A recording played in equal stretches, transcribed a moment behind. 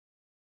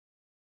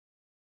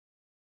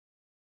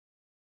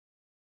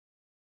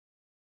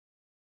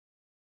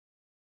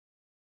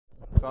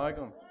Assalamu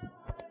alaikum.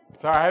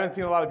 Sorry, I haven't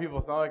seen a lot of people.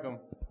 Assalamu alaikum.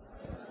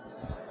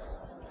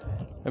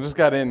 I just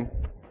got in.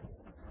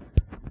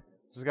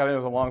 It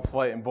was a long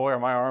flight, and boy, are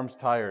my arms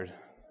tired.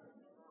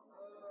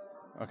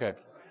 Okay.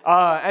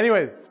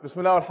 Anyways,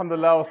 Bismillah,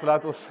 alhamdulillah, wa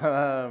salatu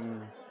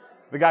wassalam.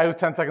 The guy who's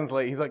 10 seconds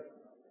late, he's like,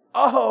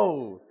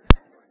 oh,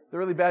 the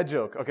really bad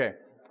joke. Okay.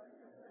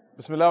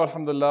 Bismillah,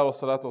 alhamdulillah, wa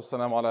salatu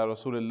wassalam ala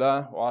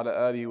rasulillah, wa ala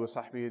alihi wa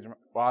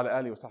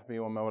sahbihi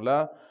wa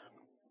mawala.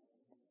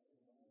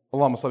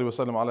 Allahumma salli wa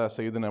sallim ala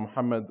Sayyidina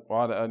Muhammad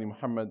wa ala ali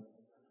Muhammad.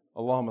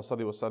 Allahumma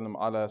salli wa sallim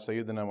ala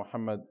Sayyidina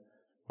Muhammad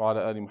wa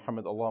ala ali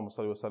Muhammad. Allahumma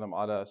salli wa sallim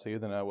ala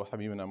Sayyidina wa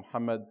Habibina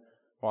Muhammad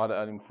wa ala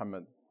ali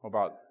Muhammad. Wa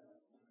ba'd.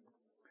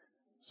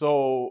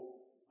 So,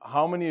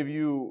 how many of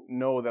you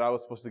know that I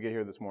was supposed to get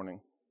here this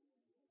morning?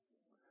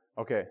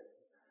 Okay.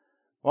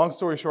 Long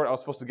story short, I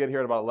was supposed to get here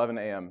at about 11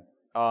 a.m.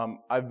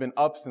 I've been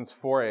up since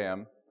 4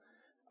 a.m.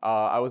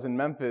 I was in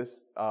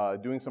Memphis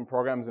doing some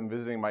programs and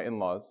visiting my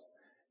in-laws.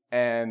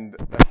 And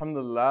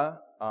alhamdulillah,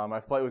 my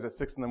flight was at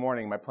 6 in the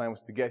morning. My plan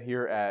was to get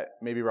here at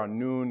maybe around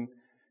noon,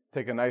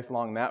 take a nice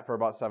long nap for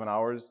about 7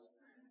 hours,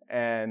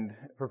 and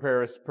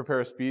prepare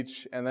a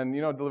speech, and then,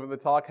 deliver the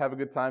talk, have a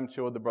good time,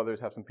 chill with the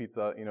brothers, have some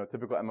pizza,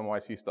 typical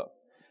MMYC stuff.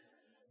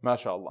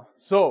 MashaAllah.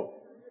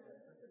 So,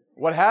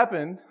 what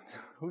happened,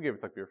 who gave a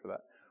takbir for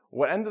that?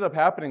 What ended up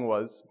happening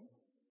was,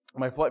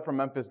 my flight from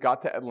Memphis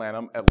got to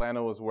Atlanta.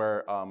 Atlanta was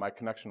where my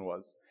connection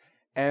was.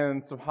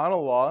 And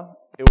subhanAllah,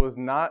 it was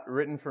not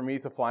written for me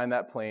to fly in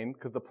that plane,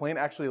 because the plane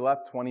actually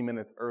left 20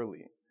 minutes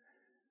early.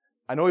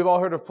 I know we've all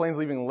heard of planes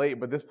leaving late,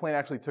 but this plane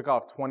actually took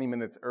off 20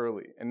 minutes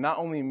early. And not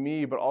only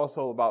me, but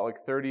also about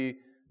like 30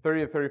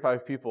 to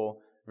 35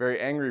 people, very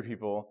angry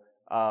people,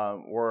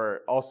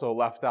 were also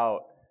left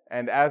out.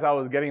 And as I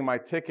was getting my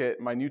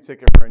new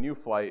ticket for a new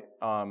flight,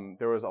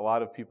 there was a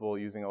lot of people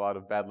using a lot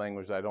of bad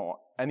language that I don't want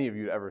any of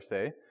you to ever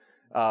say,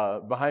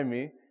 behind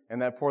me. And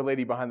that poor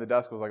lady behind the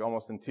desk was like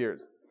almost in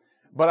tears.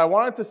 But I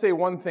wanted to say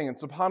one thing, and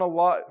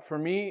subhanAllah, for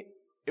me,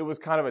 it was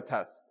kind of a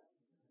test.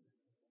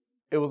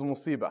 It was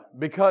musibah.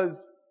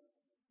 Because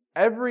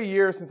every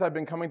year since I've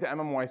been coming to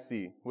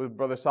MMYC, with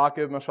Brother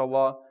Saqib,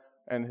 mashallah,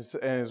 and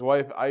his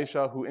wife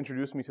Aisha, who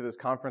introduced me to this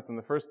conference in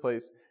the first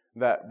place,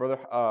 that Brother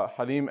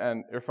Halim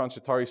and Irfan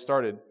Shatari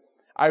started,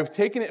 I've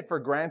taken it for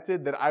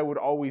granted that I would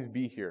always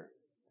be here.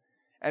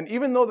 And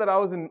even when I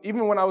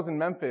was in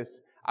Memphis,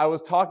 I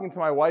was talking to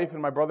my wife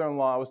and my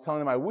brother-in-law, I was telling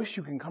them, I wish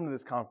you can come to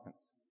this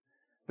conference.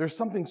 There's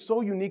something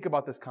so unique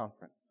about this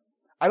conference.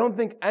 I don't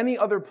think any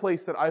other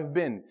place that I've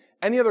been,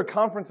 any other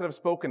conference that I've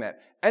spoken at,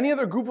 any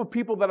other group of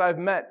people that I've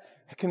met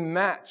can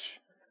match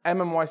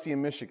MMYC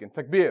in Michigan.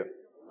 Takbir.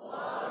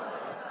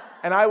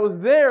 And I was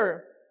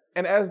there,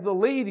 and as the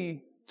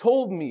lady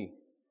told me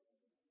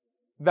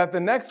that the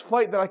next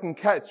flight that I can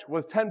catch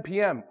was 10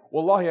 p.m.,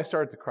 wallahi, I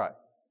started to cry.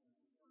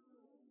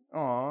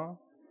 Aww.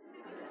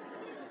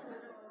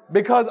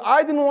 Because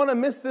I didn't want to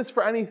miss this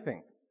for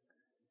anything.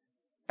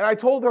 And I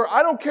told her,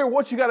 I don't care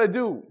what you got to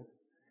do.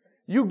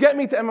 You get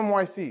me to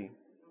MMYC.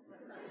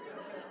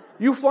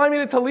 You fly me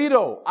to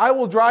Toledo. I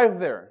will drive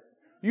there.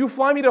 You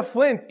fly me to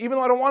Flint, even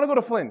though I don't want to go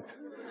to Flint.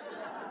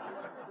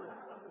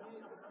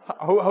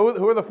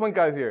 Who are the Flint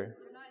guys here?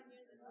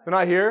 They're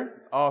not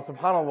here? Oh,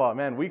 subhanAllah,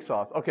 man, weak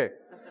sauce. Okay.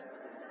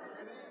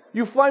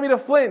 You fly me to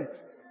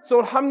Flint. So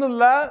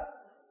alhamdulillah,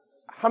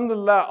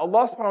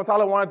 Allah subhanahu wa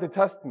ta'ala wanted to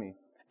test me.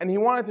 And He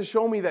wanted to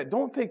show me that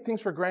don't take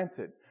things for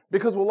granted.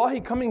 Because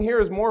wallahi, coming here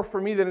is more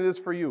for me than it is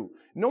for you.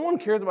 No one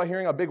cares about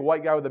hearing a big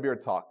white guy with a beard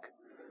talk.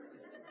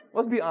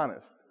 Let's be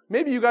honest.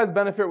 Maybe you guys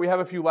benefit, we have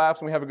a few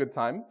laughs and we have a good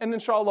time. And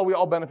inshallah, we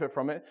all benefit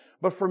from it.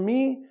 But for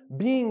me,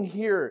 being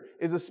here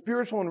is a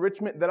spiritual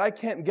enrichment that I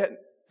can't get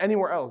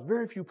anywhere else.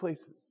 Very few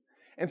places.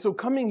 And so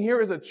coming here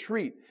is a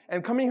treat.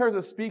 And coming here as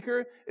a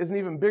speaker is an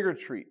even bigger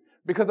treat.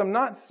 Because I'm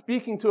not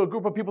speaking to a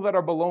group of people that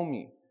are below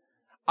me.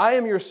 I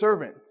am your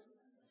servant.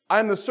 I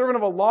am the servant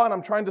of Allah and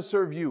I'm trying to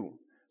serve you.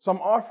 So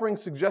I'm offering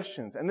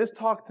suggestions. And this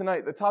talk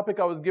tonight, the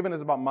topic I was given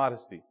is about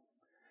modesty.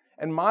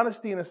 And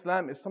modesty in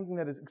Islam is something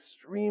that is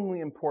extremely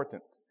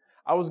important.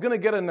 I was going to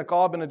get a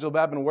niqab and a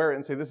jilbab and wear it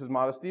and say this is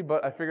modesty,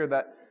 but I figured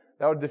that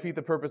would defeat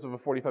the purpose of a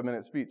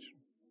 45-minute speech.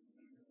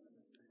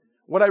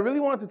 What I really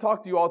wanted to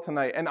talk to you all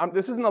tonight, and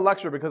this isn't a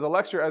lecture, because a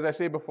lecture, as I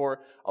say before,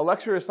 a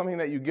lecture is something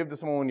that you give to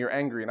someone when you're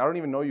angry, and I don't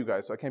even know you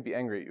guys, so I can't be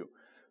angry at you.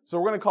 So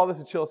we're going to call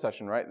this a chill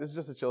session, right? This is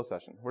just a chill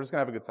session. We're just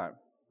going to have a good time,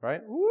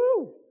 right?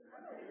 Woo!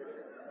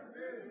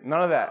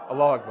 None of that.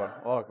 Allahu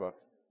Akbar. Allahu Akbar.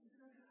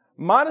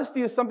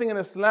 Modesty is something in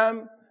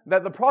Islam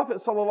that the Prophet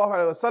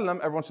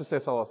ﷺ, everyone should say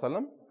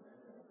ﷺ,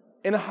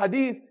 in a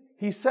hadith,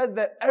 he said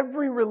that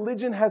every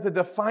religion has a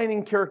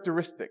defining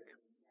characteristic.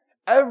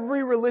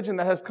 Every religion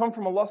that has come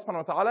from Allah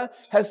subhanahu wa ta'ala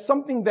has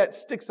something that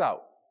sticks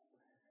out.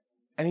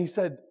 And he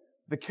said,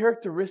 the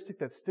characteristic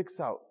that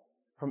sticks out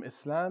from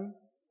Islam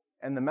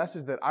and the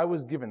message that I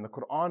was given, the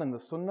Quran and the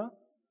Sunnah,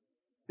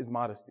 is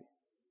modesty.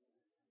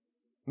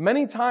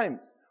 Many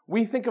times,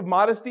 we think of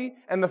modesty,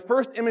 and the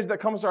first image that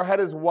comes to our head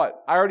is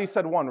what? I already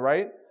said one,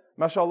 right?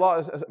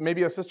 MashaAllah,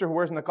 maybe a sister who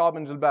wears niqab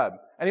and jilbab.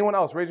 Anyone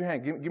else? Raise your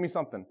hand. Give me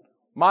something.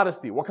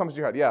 Modesty. What comes to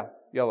your head? Yeah,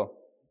 yellow.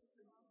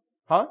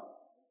 Huh?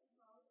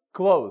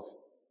 Close.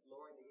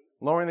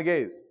 Lowering the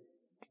gaze.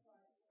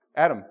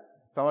 Adam,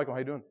 assalamu alaikum, how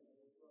you doing?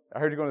 I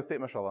heard you're going to state,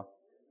 mashallah.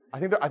 I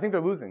think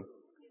they're losing.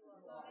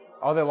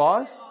 Oh, they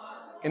lost?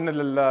 Inna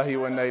lillahi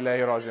wa inna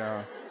ilayhi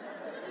raji'un.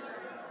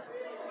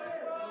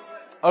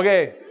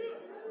 Okay.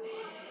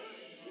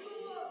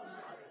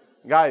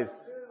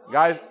 Guys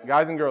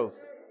and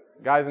girls.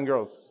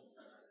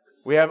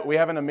 We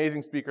have an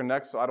amazing speaker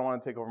next, so I don't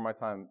want to take over my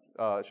time.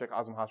 Sheikh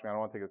Azam Hashmi, I don't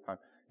want to take his time.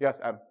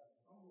 Yes, Adam.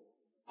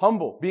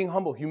 Humble, being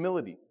humble,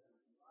 humility.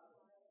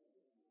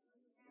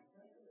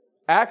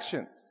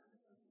 Actions.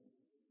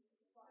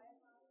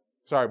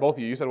 Sorry, both of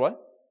you. You said what?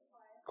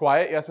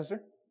 Quiet, yes,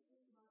 sister?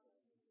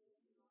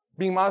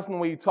 Being modest in the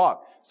way you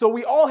talk. So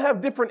we all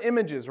have different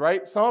images,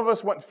 right? Some of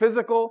us went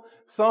physical,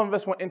 some of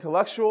us went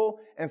intellectual,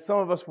 and some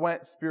of us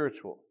went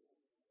spiritual.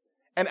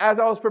 And as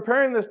I was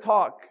preparing this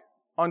talk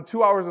on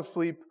 2 hours of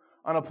sleep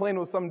on a plane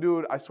with some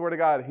dude, I swear to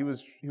God, he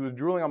was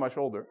drooling on my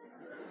shoulder.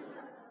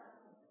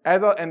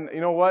 And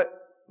you know what?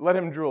 Let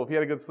him drool. If he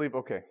had a good sleep,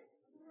 okay.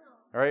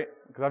 All right?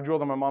 Because I've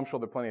drooled on my mom's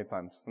shoulder plenty of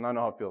times, so now I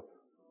know how it feels.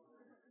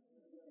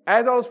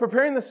 As I was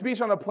preparing the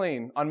speech on a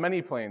plane, on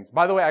many planes,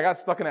 by the way, I got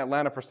stuck in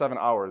Atlanta for 7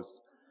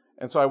 hours.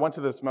 And so I went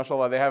to this,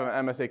 mashallah, they have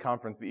an MSA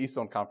conference, the East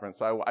Zone conference.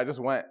 So I just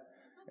went,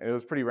 and it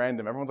was pretty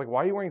random. Everyone's like,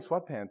 why are you wearing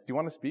sweatpants? Do you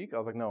want to speak? I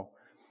was like, no.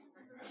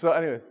 So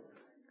anyways,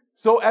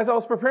 so as I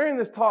was preparing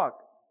this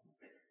talk,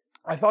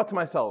 I thought to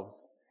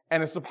myself,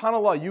 and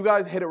subhanAllah, you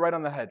guys hit it right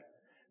on the head.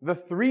 The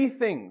three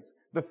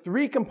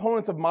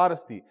components of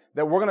modesty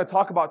that we're going to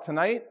talk about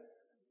tonight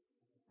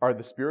are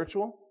the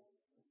spiritual,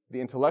 the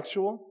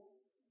intellectual,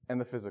 and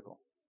the physical.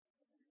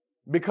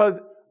 Because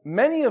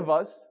many of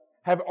us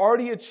have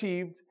already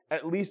achieved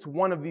at least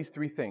one of these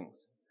three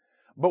things.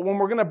 But when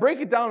we're going to break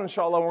it down,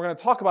 inshallah, we're going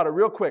to talk about it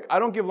real quick. I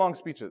don't give long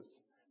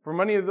speeches. For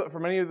many of you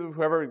who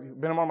have ever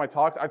been on one of my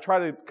talks, I try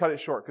to cut it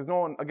short because no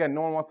one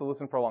wants to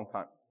listen for a long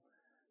time.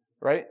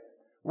 Right?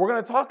 We're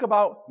going to talk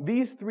about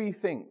these three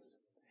things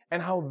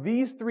and how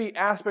these three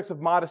aspects of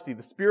modesty,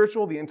 the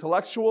spiritual, the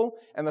intellectual,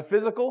 and the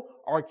physical,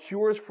 are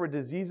cures for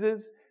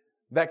diseases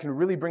that can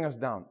really bring us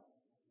down.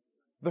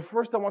 The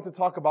first I want to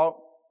talk about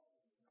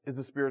is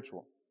the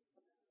spiritual.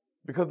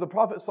 Because the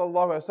Prophet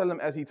ﷺ,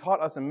 as he taught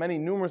us in many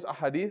numerous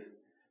ahadith,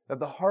 that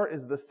the heart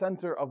is the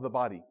center of the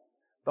body.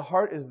 The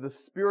heart is the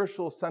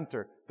spiritual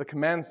center, the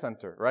command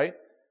center, right?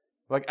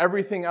 Like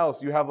everything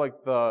else, you have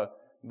like the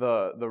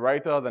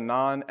raita, the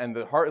naan, and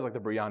the heart is like the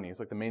biryani. It's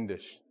like the main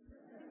dish,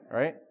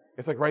 right?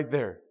 It's like right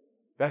there.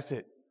 That's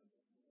it.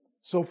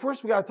 So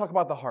first we got to talk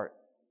about the heart.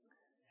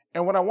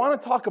 And what I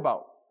want to talk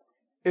about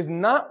is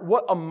not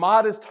what a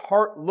modest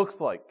heart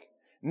looks like,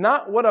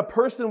 not what a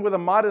person with a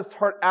modest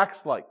heart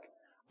acts like.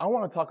 I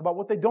want to talk about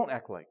what they don't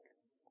act like.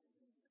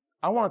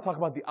 I want to talk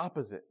about the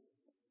opposite.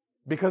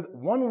 Because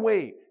one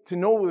way to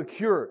know the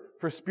cure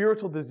for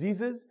spiritual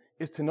diseases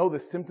is to know the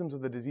symptoms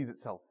of the disease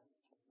itself.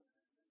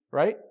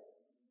 Right?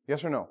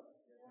 Yes or no?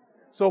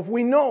 So if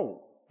we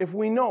know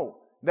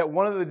that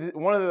one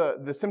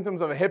of the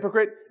symptoms of a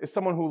hypocrite is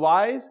someone who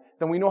lies,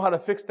 then we know how to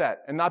fix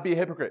that and not be a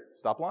hypocrite.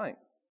 Stop lying.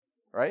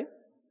 Right?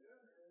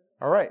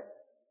 All right.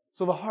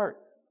 So the heart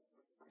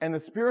and the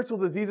spiritual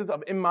diseases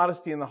of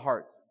immodesty in the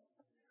heart.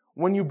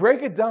 When you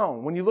break it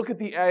down, when you look at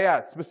the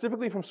ayat,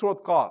 specifically from Surah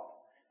Qaf,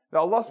 that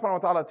Allah subhanahu wa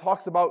ta'ala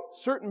talks about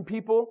certain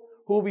people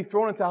who will be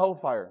thrown into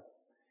hellfire.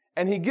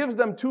 And He gives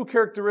them two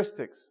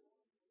characteristics.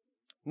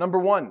 Number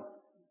one,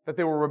 that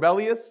they were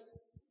rebellious.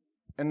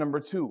 And number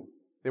two,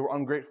 they were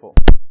ungrateful.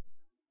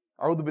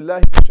 أعوذ بالله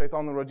من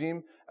الشيطان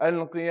الرجيم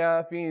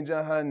ألقيا في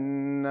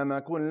جهنم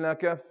كل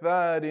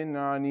كفار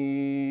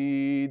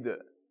عنيد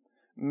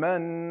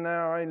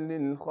مناع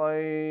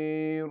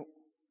للخير.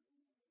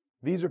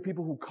 These are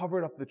people who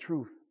covered up the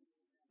truth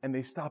and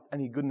they stopped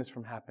any goodness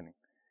from happening.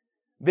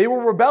 They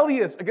were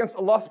rebellious against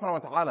Allah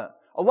subhanahu wa ta'ala.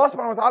 Allah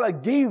subhanahu wa ta'ala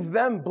gave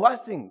them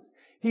blessings.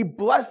 He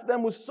blessed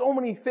them with so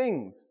many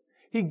things.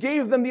 He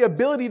gave them the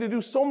ability to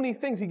do so many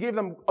things. He gave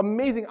them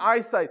amazing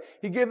eyesight.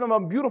 He gave them a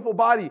beautiful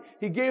body.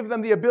 He gave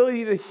them the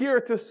ability to hear,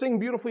 to sing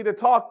beautifully, to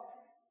talk.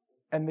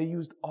 And they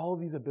used all of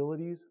these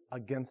abilities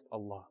against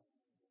Allah.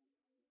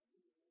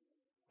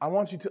 I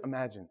want you to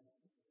imagine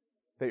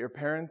that your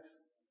parents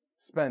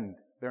spend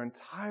their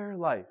entire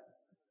life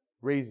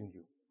raising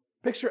you.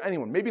 Picture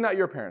anyone, maybe not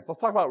your parents.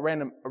 Let's talk about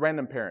a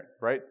random parent,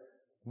 right?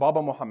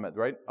 Baba Muhammad,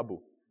 right? Abu.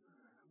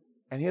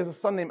 And he has a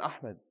son named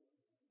Ahmed.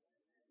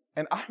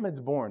 And Ahmed's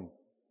born.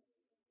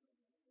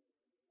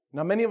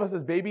 Now many of us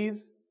as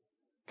babies,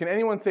 can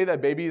anyone say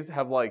that babies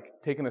have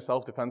like taken a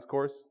self-defense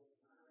course?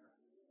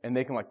 And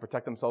they can like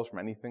protect themselves from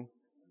anything?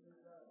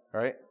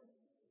 Right?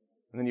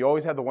 And then you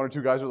always have the one or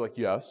two guys who are like,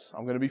 yes,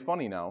 I'm going to be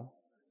funny now.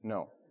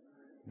 No.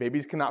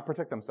 Babies cannot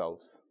protect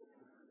themselves.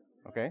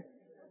 Okay?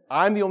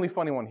 I'm the only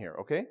funny one here,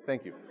 okay?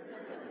 Thank you.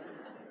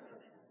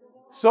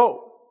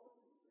 So,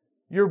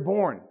 you're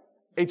born.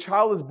 A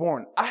child is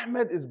born.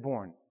 Ahmed is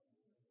born.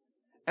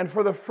 And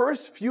for the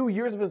first few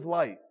years of his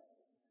life,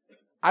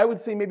 I would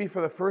say maybe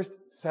for the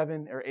first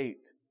 7 or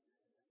 8,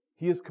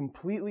 he is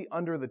completely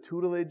under the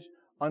tutelage,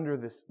 under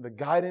the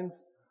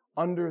guidance,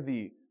 under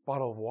the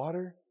bottle of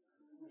water,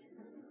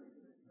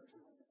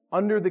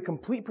 under the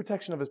complete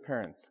protection of his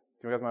parents.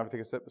 Do you guys mind if I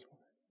take a sip?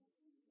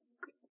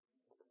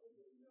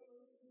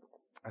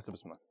 I said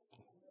bismillah.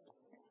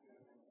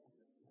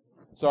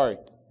 Sorry.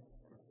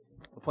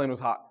 The plane was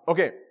hot.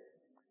 Okay.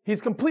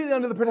 He's completely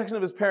under the protection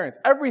of his parents.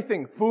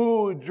 Everything,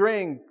 food,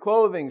 drink,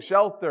 clothing,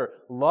 shelter,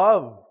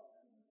 love.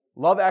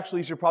 Love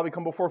actually should probably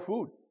come before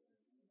food.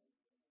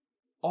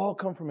 All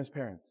come from his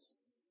parents.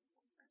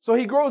 So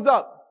he grows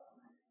up.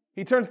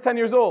 He turns 10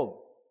 years old.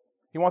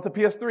 He wants a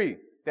PS3.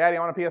 Daddy, I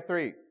want a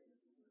PS3.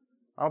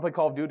 I want to play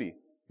Call of Duty.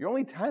 You're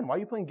only 10. Why are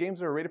you playing games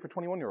that are rated for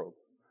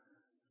 21-year-olds?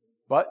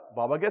 But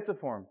Baba gets it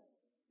for him.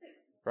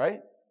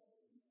 Right?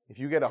 If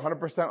you get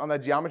 100% on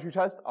that geometry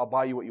test, I'll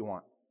buy you what you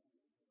want.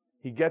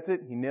 He gets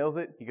it. He nails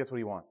it. He gets what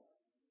he wants.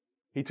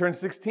 He turns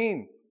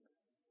 16.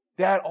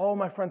 Dad, all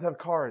my friends have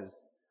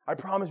cars. I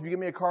promise if you give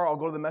me a car, I'll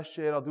go to the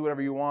masjid. I'll do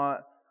whatever you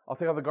want. I'll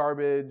take out the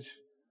garbage.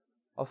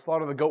 I'll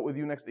slaughter the goat with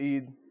you next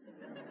Eid.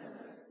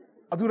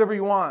 I'll do whatever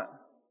you want.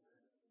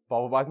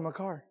 Baba buys him a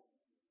car.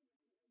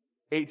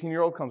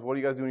 18-year-old comes. What do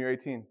you guys do when you're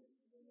 18?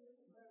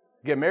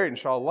 Get married,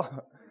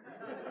 inshallah.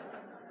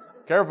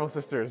 Careful,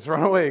 sisters.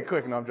 Run away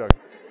quick. No, I'm joking.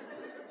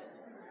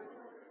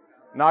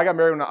 No, I got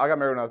married when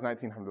I was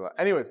 19. Alhamdulillah.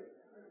 Anyways.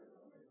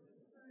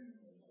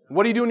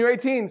 What do you do when you're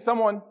 18?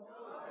 Someone.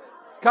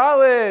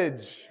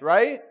 College,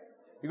 right?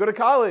 You go to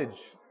college.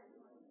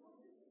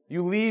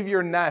 You leave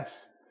your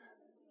nest.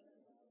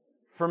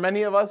 For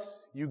many of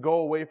us, you go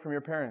away from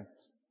your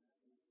parents.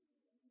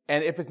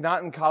 And if it's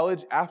not in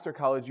college, after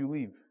college, you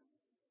leave.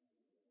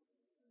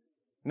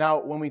 Now,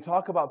 when we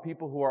talk about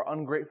people who are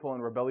ungrateful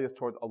and rebellious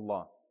towards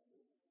Allah,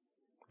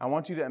 I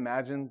want you to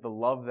imagine the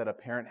love that a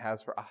parent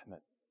has for Ahmed.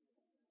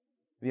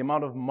 The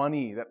amount of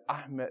money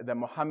that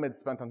Muhammad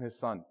spent on his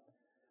son.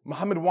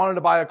 Muhammad wanted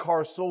to buy a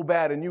car so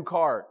bad, a new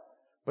car,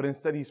 but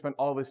instead he spent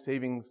all of his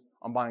savings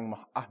on buying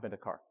Ahmed a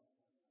car.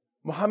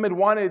 Muhammad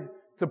wanted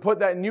to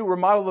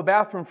remodel the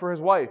bathroom for his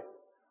wife,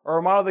 or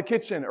remodel the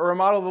kitchen, or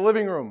remodel the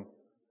living room,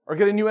 or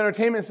get a new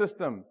entertainment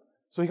system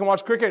so he can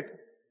watch cricket.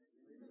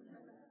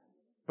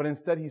 But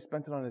instead he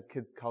spent it on his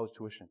kids' college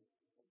tuition.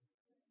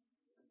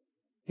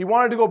 He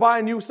wanted to go buy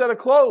a new set of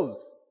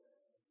clothes,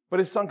 but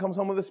his son comes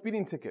home with a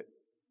speeding ticket.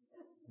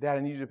 Dad,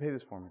 I need you to pay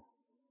this for me.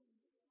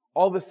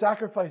 All the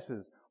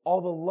sacrifices,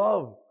 all the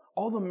love,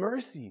 all the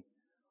mercy,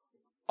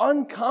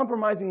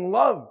 uncompromising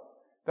love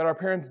that our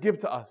parents give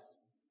to us.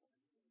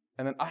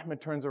 And then Ahmed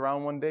turns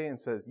around one day and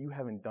says, you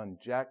haven't done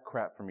jack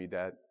crap for me,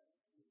 Dad.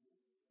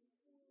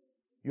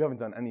 You haven't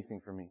done anything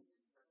for me.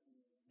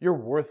 You're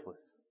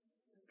worthless.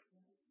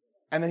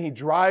 And then he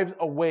drives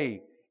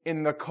away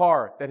in the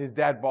car that his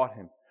dad bought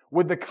him,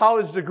 with the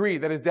college degree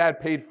that his dad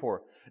paid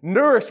for,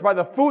 nourished by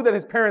the food that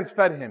his parents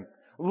fed him,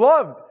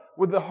 loved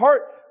with the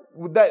heart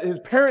that his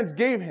parents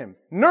gave him,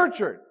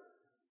 nurtured.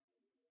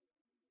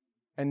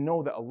 And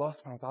know that Allah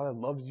subhanahu wa ta'ala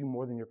loves you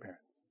more than your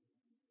parents.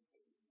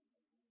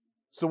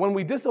 So when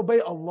we disobey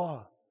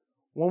Allah,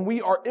 when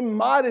we are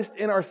immodest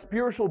in our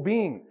spiritual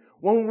being,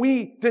 when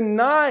we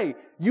deny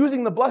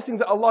using the blessings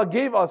that Allah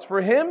gave us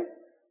for Him,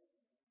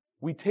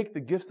 we take the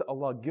gifts that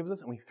Allah gives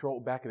us and we throw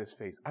it back at His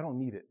face. I don't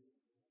need it.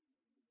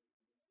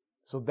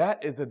 So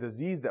that is a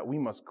disease that we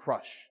must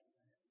crush.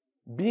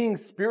 Being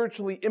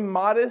spiritually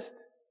immodest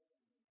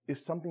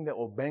is something that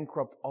will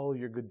bankrupt all of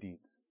your good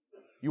deeds.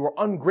 You are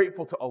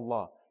ungrateful to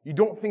Allah. You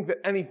don't think that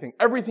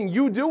everything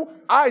you do,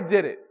 I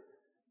did it.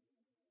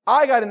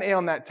 I got an A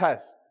on that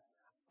test.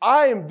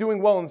 I am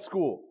doing well in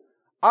school.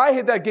 I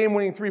hit that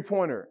game-winning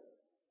three-pointer.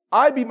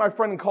 I beat my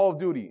friend in Call of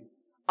Duty.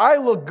 I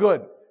look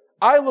good.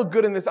 I look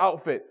good in this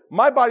outfit.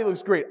 My body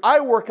looks great. I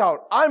work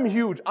out. I'm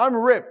huge. I'm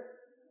ripped.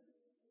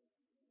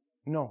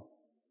 No.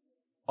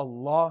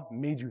 Allah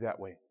made you that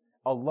way.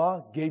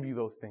 Allah gave you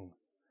those things.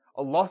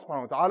 Allah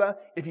subhanahu wa ta'ala,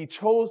 if He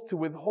chose to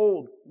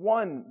withhold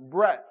one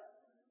breath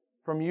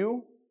from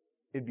you,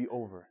 it'd be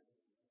over.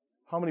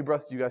 How many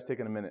breaths do you guys take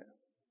in a minute?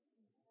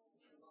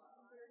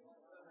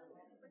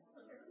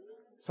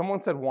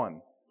 Someone said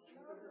one.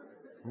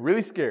 I'm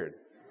really scared.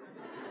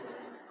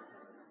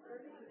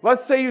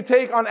 Let's say you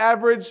take on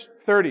average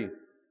 30,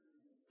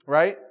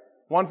 right?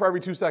 One for every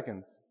 2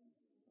 seconds.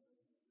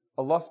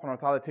 Allah subhanahu wa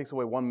ta'ala takes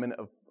away 1 minute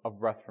of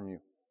breath from you.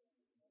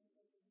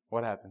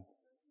 What happens?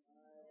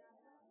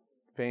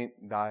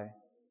 Faint, die.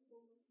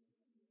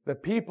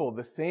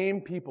 The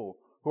same people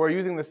who are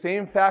using the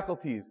same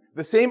faculties,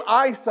 the same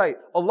eyesight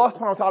Allah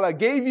subhanahu wa ta'ala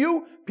gave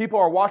you, people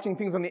are watching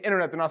things on the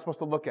internet they're not supposed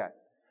to look at.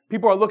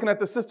 People are looking at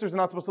the sisters they're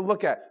not supposed to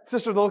look at.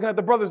 Sisters are looking at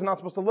the brothers they're not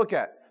supposed to look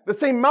at. The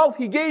same mouth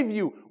He gave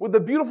you with the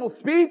beautiful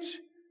speech,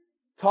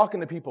 talking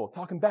to people,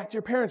 talking back to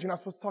your parents you're not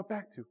supposed to talk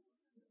back to.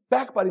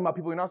 Backbiting about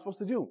people you're not supposed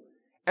to do.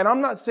 And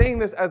I'm not saying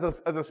this as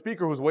a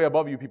speaker who's way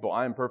above you people.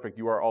 I am perfect.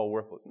 You are all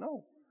worthless.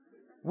 No.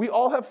 We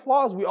all have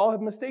flaws. We all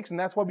have mistakes. And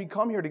that's why we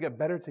come here to get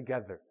better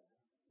together.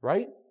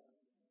 Right?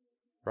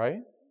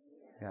 Right?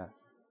 Yes.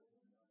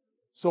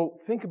 So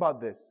think about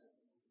this.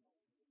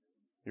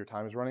 Your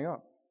time is running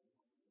up.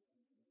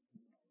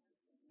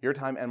 Your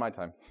time and my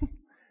time.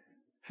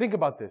 Think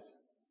about this.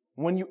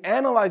 When you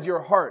analyze your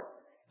heart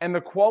and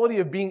the quality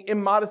of being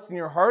immodest in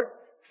your heart,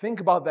 think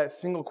about that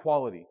single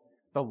quality.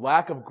 The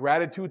lack of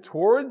gratitude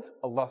towards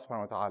Allah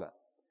subhanahu wa ta'ala.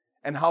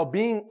 And how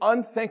being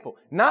unthankful,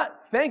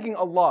 not thanking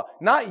Allah,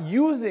 not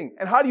using.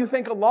 And how do you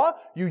thank Allah?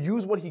 You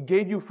use what He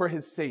gave you for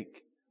His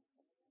sake.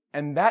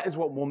 And that is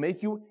what will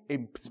make you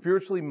a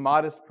spiritually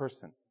modest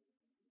person.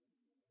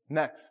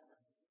 Next,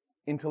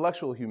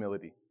 intellectual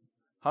humility.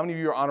 How many of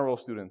you are honor roll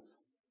students?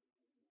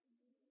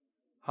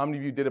 How many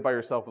of you did it by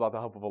yourself without the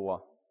help of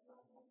Allah?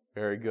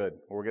 Very good.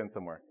 Well, we're getting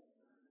somewhere.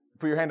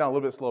 Put your hand down a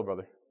little bit slow,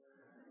 brother.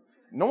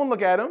 No one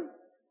look at him.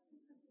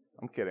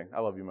 I'm kidding. I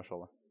love you,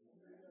 mashallah.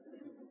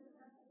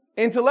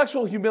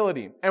 Intellectual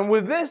humility. And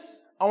with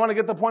this, I want to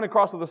get the point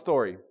across with the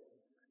story.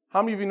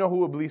 How many of you know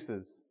who Iblis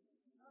is?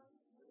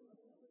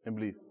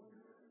 Iblis.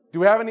 Do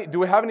we have any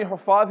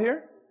Hufad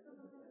here?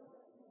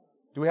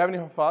 Do we have any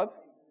Hufad?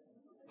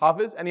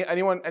 Hafiz?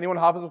 Anyone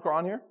Hafiz of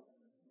Quran here?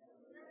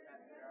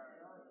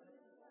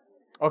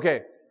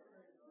 Okay.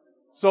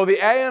 So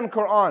the ayah in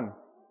Quran,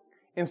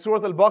 in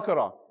Surah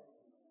Al-Baqarah,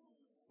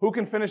 who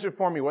can finish it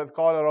for me? وَإِذْ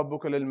قَالَ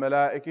رَبُّكَ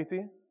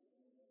لِلْمَلَائِكَةِ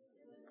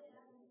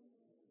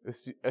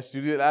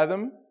اسْجُدُوا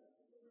لِآدَمَ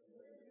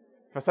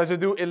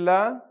فَسَجَدُوا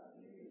إِلَّا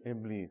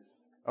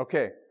إِبْلِيسَ.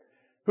 Okay.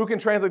 Who can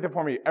translate that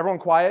for me? Everyone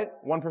quiet.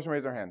 One person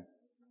raise their hand.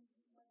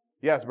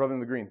 Yes, brother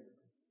in the green.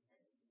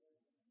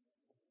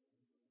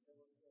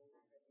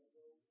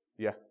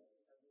 Yeah.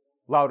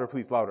 Louder,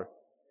 please, louder.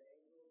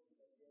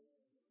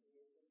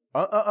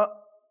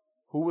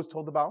 Who was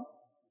told about?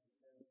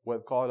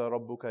 وَإِذْ قَالَ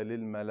رَبُّكَ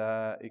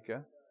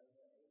لِلْمَلَائِكَةِ.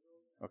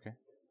 Okay.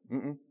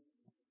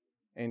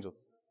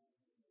 Angels.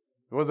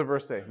 What does the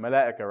verse say?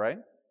 Malaika, right?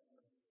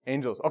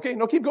 Angels. Okay,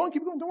 no, keep going.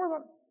 Don't worry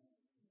about it.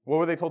 What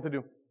were they told to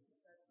do?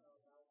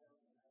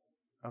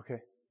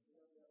 Okay.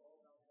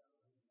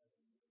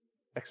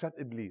 Except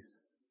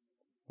Iblis.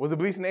 Was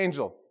Iblis an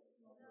angel?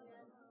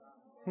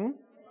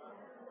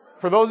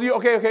 For those of you,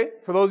 okay.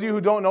 For those of you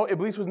who don't know,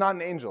 Iblis was not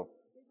an angel.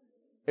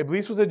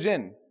 Iblis was a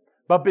jinn.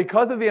 But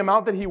because of the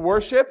amount that he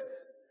worshipped,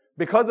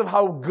 because of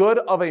how good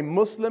of a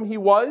Muslim he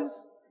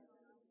was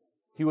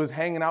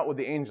hanging out with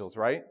the angels,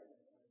 right?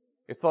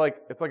 It's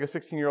like a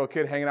 16-year-old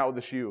kid hanging out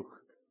with the shuyukh.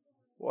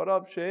 What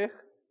up, sheikh?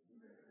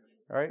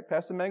 All right,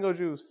 pass the mango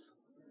juice.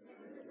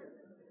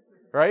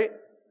 Right?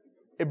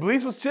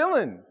 Iblis was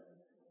chilling.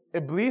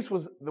 Iblis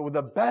was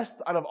the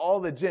best out of all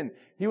the jinn.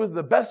 He was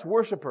the best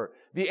worshiper.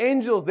 The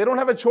angels, they don't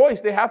have a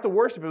choice. They have to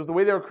worship. It was the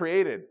way they were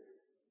created.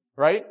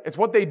 Right? It's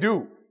what they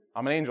do.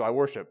 I'm an angel. I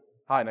worship.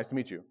 Hi, nice to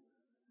meet you.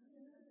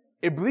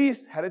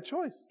 Iblis had a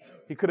choice.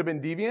 He could have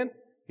been deviant.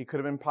 He could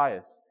have been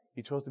pious.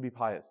 He chose to be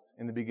pious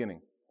in the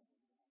beginning.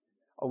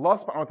 Allah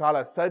subhanahu wa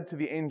ta'ala said to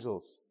the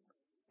angels,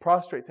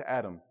 prostrate to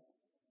Adam.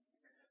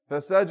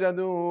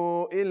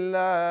 فَسَجَدُوا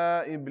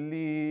إِلَّا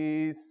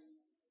إِبْلِيسَ.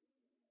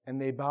 And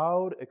they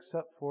bowed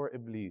except for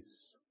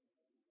Iblis.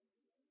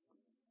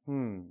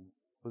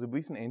 Was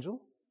Iblis an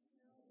angel?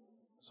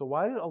 So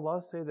why did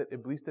Allah say that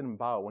Iblis didn't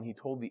bow when He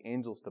told the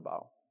angels to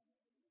bow?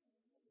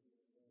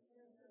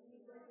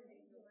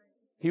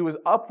 He was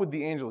up with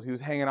the angels. He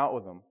was hanging out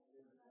with them.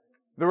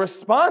 The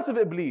response of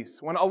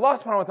Iblis, when Allah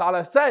subhanahu wa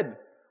ta'ala said,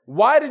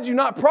 why did you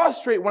not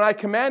prostrate when I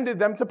commanded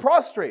them to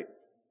prostrate?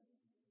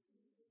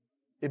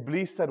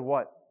 Iblis said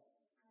what?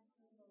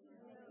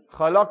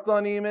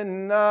 خَلَقْتَنِي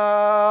مِن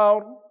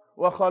نَارٍ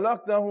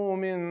وَخَلَقْتَهُ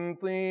مِن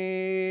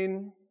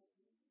طِينٍ.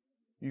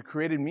 You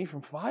created me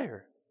from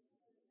fire.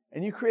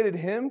 And you created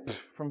him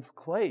from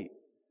clay.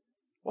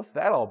 What's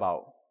that all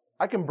about?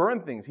 I can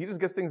burn things. He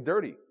just gets things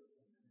dirty.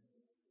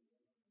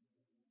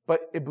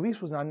 But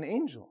Iblis was not an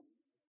angel.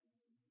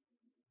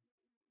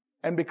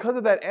 And because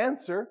of that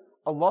answer,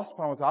 Allah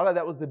subhanahu wa ta'ala,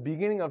 that was the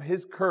beginning of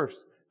his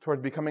curse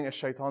towards becoming a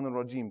shaitan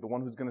al-rajim, the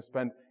one who's going to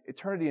spend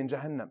eternity in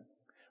Jahannam.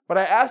 But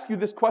I ask you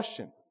this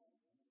question,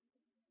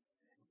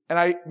 and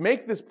I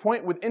make this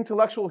point with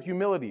intellectual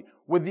humility,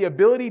 with the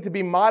ability to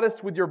be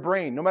modest with your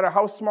brain. No matter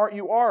how smart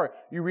you are,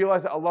 you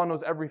realize that Allah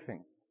knows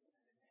everything.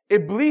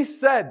 Iblis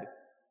said,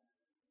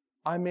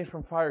 I'm made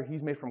from fire,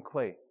 he's made from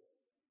clay.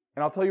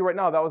 And I'll tell you right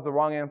now, that was the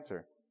wrong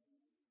answer.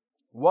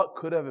 What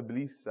could have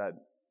Iblis said?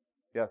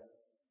 Yes.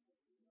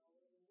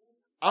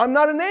 I'm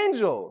not an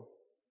angel.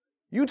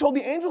 You told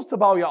the angels to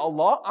bow, Ya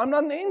Allah. I'm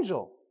not an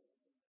angel.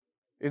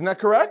 Isn't that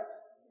correct?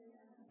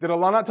 Did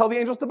Allah not tell the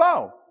angels to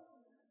bow?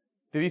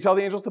 Did He tell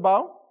the angels to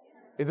bow?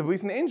 Is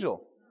Iblis an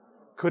angel?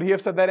 Could he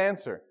have said that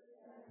answer?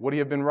 Would he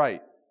have been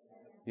right?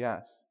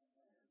 Yes.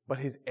 But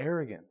his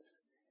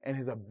arrogance and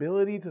his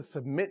ability to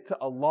submit to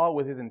Allah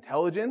with his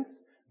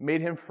intelligence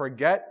made him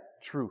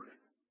forget truth.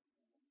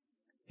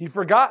 He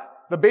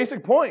forgot the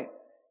basic point.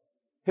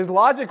 His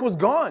logic was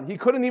gone. He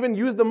couldn't even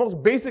use the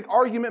most basic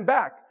argument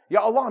back.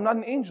 Ya Allah, I'm not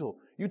an angel.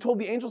 You told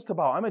the angels to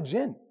bow. I'm a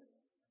jinn.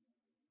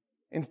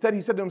 Instead,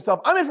 he said to himself,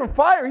 I'm made from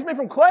fire. He's made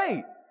from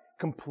clay.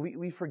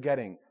 Completely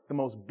forgetting the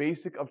most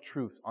basic of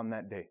truths on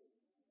that day.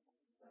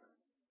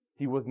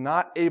 He was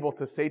not able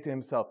to say to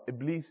himself,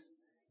 Iblis,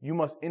 you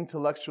must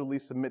intellectually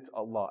submit to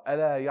Allah.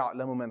 أَلَا يَعْلَمُ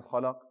مَنْ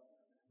خَلَقَ.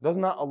 Does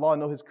not Allah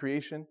know His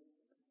creation?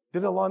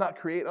 Did Allah not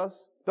create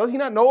us? Does He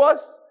not know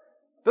us?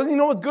 Doesn't He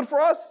know what's good for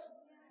us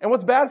and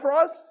what's bad for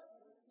us?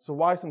 So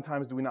why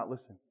sometimes do we not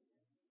listen?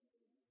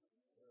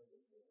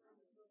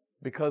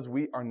 Because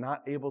we are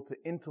not able to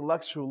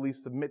intellectually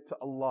submit to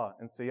Allah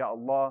and say, Ya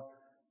Allah,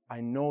 I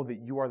know that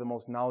you are the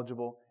most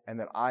knowledgeable and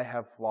that I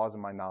have flaws in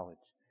my knowledge.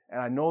 And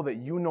I know that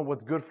you know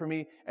what's good for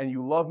me and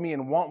you love me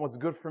and want what's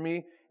good for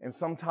me. And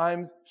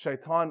sometimes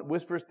shaitan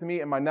whispers to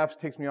me and my nafs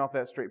takes me off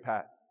that straight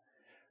path.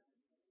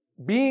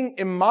 Being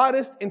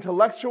immodest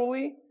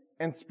intellectually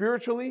and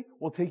spiritually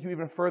will take you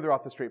even further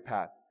off the straight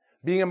path.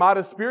 Being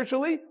immodest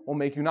spiritually will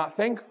make you not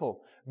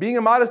thankful. Being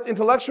immodest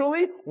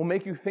intellectually will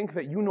make you think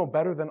that you know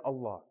better than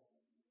Allah.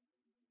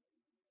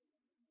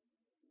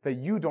 That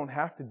you don't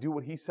have to do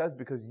what He says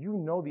because you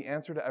know the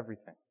answer to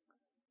everything.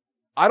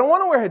 I don't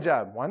want to wear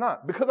hijab. Why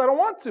not? Because I don't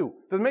want to.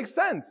 Doesn't make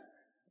sense.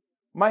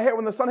 My hair,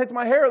 when the sun hits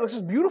my hair, it looks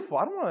just beautiful.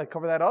 I don't want to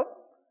cover that up.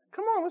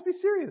 Come on, let's be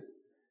serious.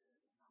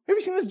 Have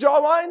you seen this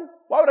jawline?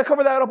 Why would I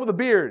cover that up with a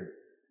beard?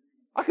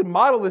 I could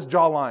model this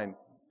jawline.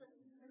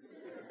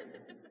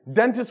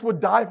 Dentists would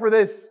die for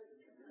this.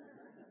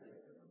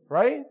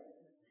 Right?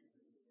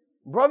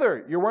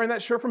 Brother, you're wearing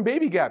that shirt from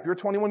Baby Gap. You're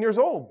 21 years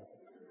old.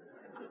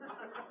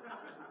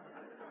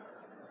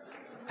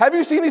 Have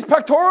you seen these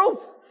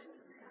pectorals?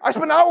 I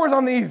spend hours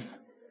on these.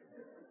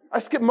 I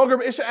skip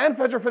Maghrib, Isha, and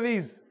Fajr for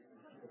these.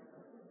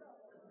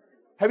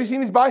 Have you seen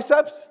these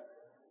biceps?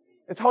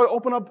 It's how I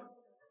open up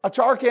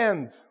achar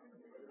cans.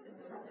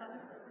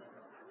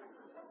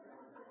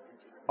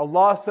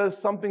 Allah says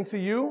something to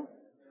you.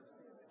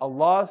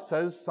 Allah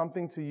says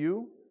something to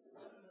you.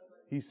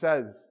 He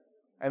says,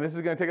 and this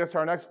is going to take us to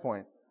our next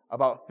point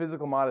about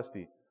physical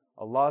modesty.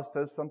 Allah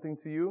says something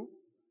to you,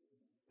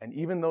 and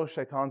even though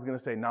shaitan's going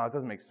to say, no, it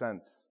doesn't make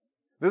sense.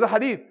 There's a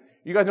hadith.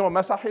 You guys know what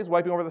masah is?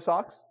 Wiping over the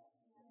socks?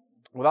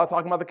 Without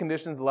talking about the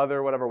conditions,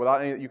 leather, whatever,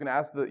 without any, you can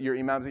ask your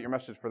imams at your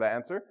masjid for that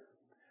answer.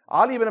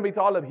 Ali ibn Abi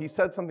Talib, he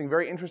said something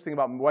very interesting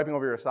about wiping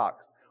over your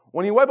socks.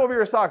 When you wipe over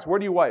your socks, where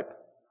do you wipe?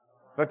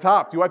 The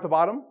top. Do you wipe the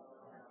bottom?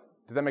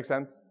 Does that make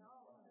sense?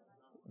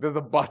 Does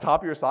the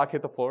top of your sock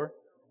hit the floor?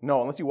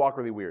 No, unless you walk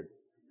really weird.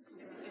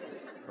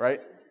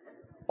 Right?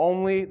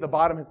 Only the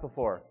bottom hits the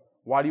floor.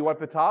 Why do you wipe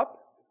the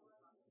top?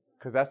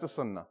 Because that's the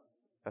sunnah.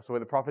 That's the way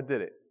the Prophet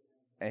did it.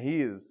 And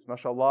he is,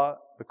 mashallah,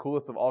 the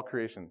coolest of all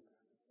creation.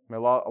 May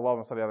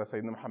Allahumma salli ala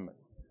Sayyidina Muhammad.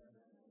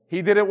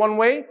 He did it one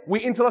way. We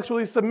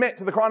intellectually submit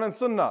to the Quran and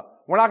Sunnah.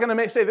 We're not going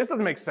to say, this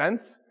doesn't make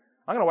sense.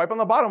 I'm going to wipe on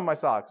the bottom of my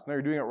socks. No,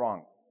 you're doing it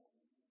wrong.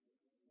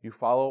 You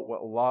follow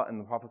what Allah and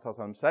the Prophet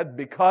ﷺ said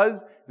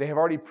because they have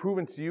already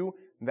proven to you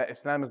that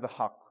Islam is the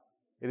haqq.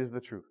 It is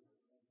the truth.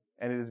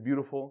 And it is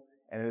beautiful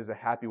and it is a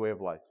happy way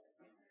of life.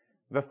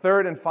 The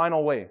third and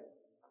final way.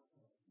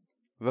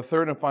 You guys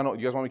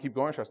want me to keep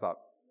going or should I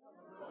stop?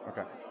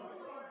 Okay.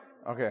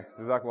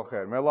 Jazakallah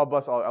khair. May Allah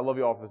bless all. I love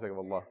you all for the sake of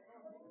Allah.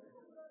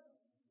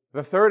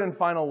 The third and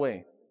final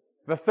way.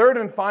 The third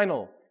and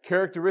final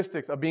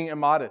characteristics of being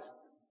immodest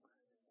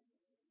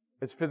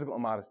is physical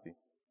immodesty.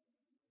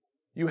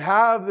 You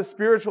have the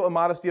spiritual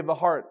immodesty of the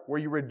heart where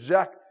you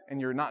reject and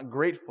you're not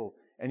grateful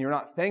and you're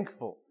not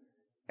thankful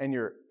and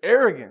you're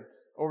arrogant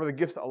over the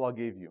gifts that Allah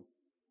gave you.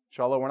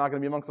 Inshallah, we're not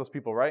going to be amongst those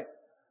people, right?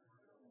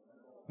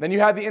 Then you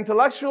have the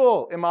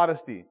intellectual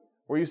immodesty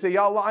where you say,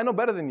 Ya Allah, I know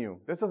better than you.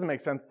 This doesn't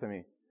make sense to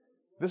me.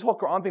 This whole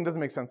Quran thing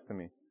doesn't make sense to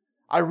me.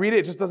 I read it,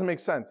 it just doesn't make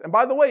sense. And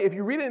by the way, if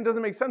you read it and it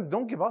doesn't make sense,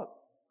 don't give up.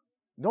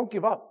 Don't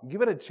give up.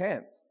 Give it a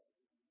chance.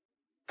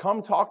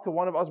 Come talk to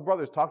one of us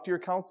brothers. Talk to your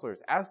counselors.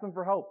 Ask them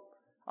for help.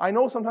 I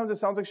know sometimes it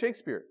sounds like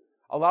Shakespeare.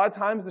 A lot of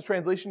times the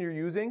translation you're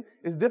using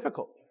is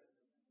difficult.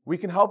 We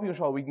can help you,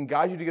 inshallah. We can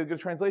guide you to get a good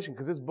translation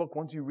because this book,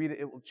 once you read it,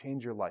 it will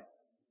change your life.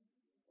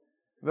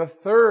 The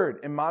third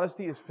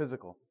immodesty is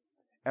physical.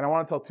 And I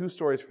want to tell two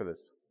stories for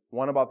this.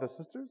 One about the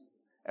sisters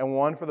and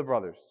one for the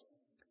brothers.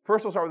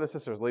 First, we'll start with the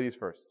sisters. Ladies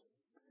first.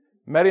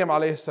 Maryam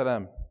alayhi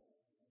salam.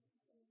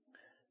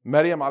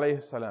 Maryam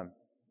alayhi salam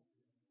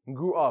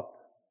grew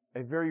up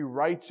a very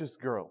righteous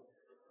girl.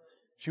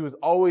 She was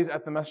always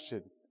at the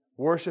masjid,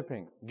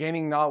 worshiping,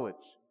 gaining knowledge.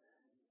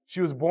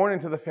 She was born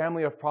into the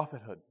family of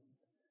prophethood.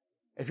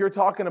 If you're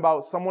talking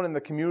about someone in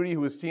the community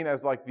who is seen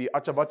as like the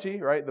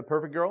achabachi, right, the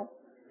perfect girl,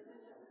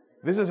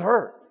 this is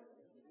her.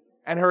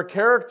 And her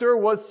character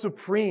was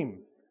supreme,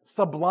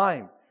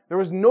 sublime. There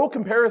was no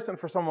comparison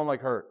for someone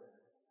like her.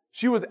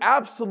 She was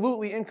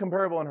absolutely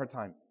incomparable in her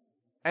time,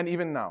 and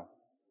even now.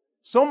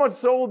 So much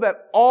so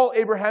that all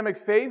Abrahamic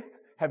faiths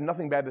have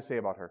nothing bad to say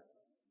about her.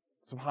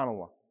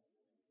 Subhanallah.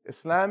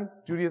 Islam,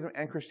 Judaism,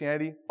 and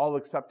Christianity all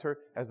accept her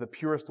as the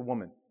purest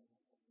woman.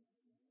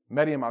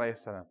 Maryam alayhi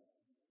salam.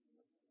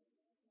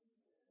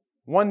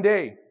 One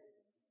day,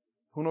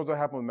 who knows what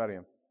happened with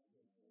Maryam?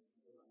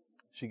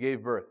 She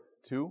gave birth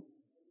to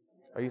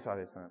Isa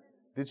alayhi salam.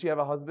 Did she have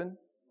a husband?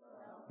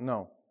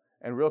 No.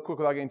 And real quick,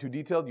 without getting too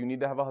detailed, you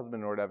need to have a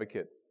husband in order to have a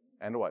kid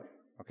and a wife.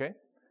 Okay?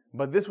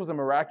 But this was a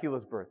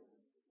miraculous birth.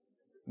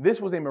 This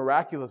was a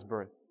miraculous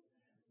birth.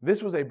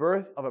 This was a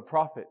birth of a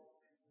prophet.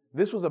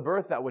 This was a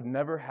birth that would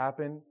never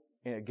happen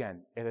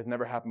again. It has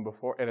never happened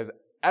before. It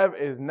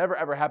has never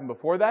ever happened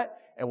before that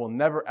and will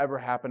never ever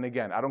happen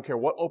again. I don't care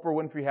what Oprah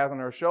Winfrey has on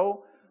her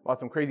show about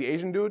some crazy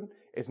Asian dude.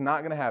 It's not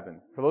going to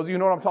happen. For those of you who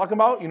know what I'm talking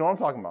about, you know what I'm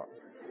talking about.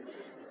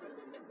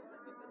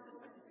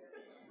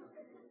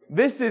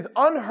 This is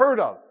unheard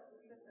of.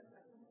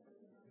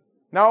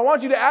 Now I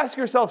want you to ask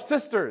yourself,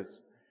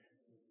 sisters,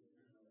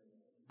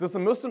 does the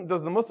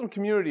Muslim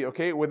community,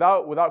 okay,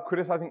 without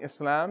criticizing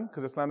Islam,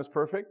 because Islam is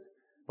perfect,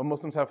 but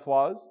Muslims have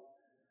flaws,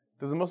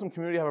 does the Muslim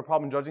community have a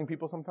problem judging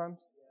people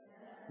sometimes?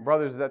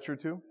 Brothers, is that true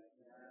too?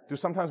 Do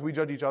sometimes we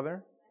judge each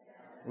other?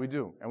 We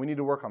do, and we need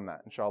to work on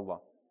that, inshallah.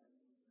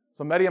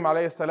 So Maryam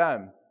alayhi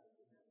salam,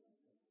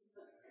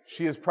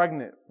 she is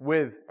pregnant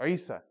with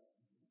Isa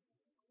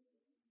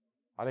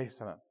alayhi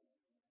salam.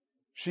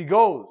 She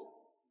goes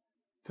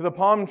to the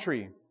palm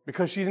tree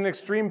because she's in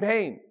extreme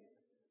pain.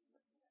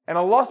 And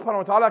Allah subhanahu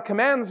wa ta'ala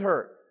commands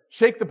her,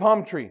 shake the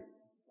palm tree.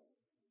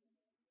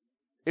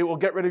 It will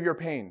get rid of your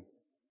pain.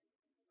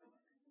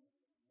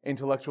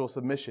 Intellectual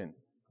submission.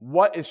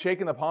 What is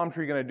shaking the palm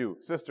tree going to do?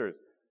 Sisters,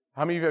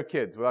 how many of you have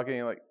kids? Without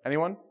getting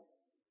anyone?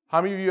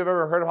 How many of you have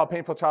ever heard of how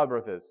painful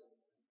childbirth is?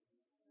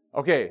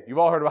 Okay, you've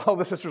all heard about all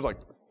the sisters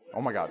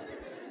oh my God.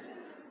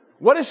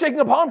 What is shaking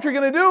a palm tree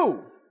going to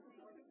do?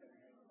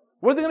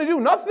 What is it going to do?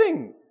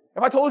 Nothing.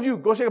 If I told you,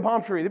 go shake a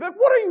palm tree, they'd be like,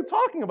 what are you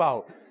talking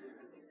about?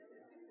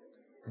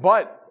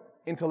 But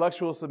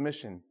intellectual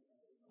submission.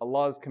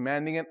 Allah is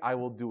commanding it, I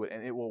will do it,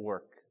 and it will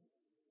work.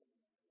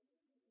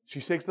 She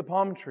shakes the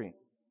palm tree,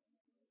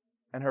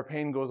 and her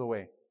pain goes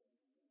away.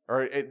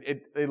 Or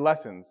it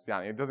lessens.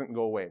 Yani, it doesn't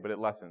go away, but it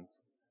lessens.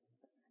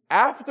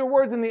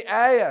 Afterwards in the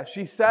ayah,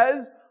 she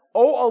says,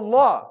 "Oh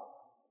Allah,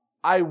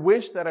 I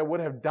wish that I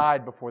would have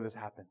died before this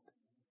happened."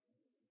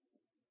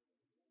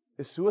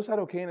 Is suicide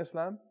okay in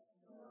Islam?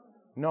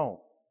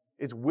 No.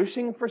 Is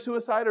wishing for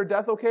suicide or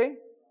death okay?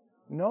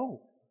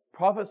 No.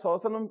 Prophet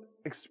ﷺ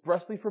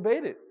expressly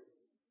forbade it.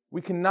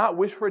 We cannot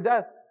wish for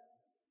death,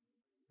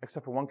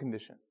 except for one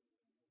condition.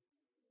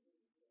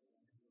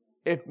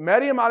 If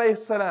Maryam alayhi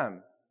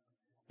salam,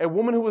 a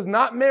woman who was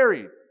not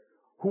married,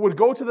 who would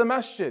go to the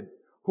masjid,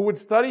 who would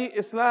study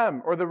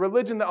Islam or the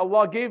religion that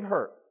Allah gave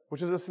her,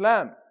 which is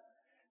Islam,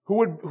 who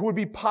would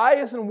be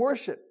pious in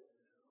worship,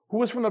 who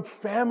was from the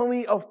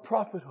family of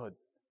prophethood,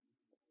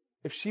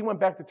 if she went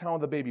back to town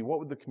with a baby, what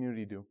would the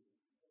community do?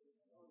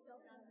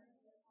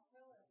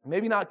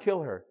 Maybe not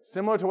kill her.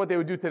 Similar to what they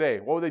would do today.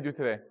 What would they do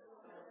today?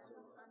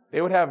 They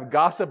would have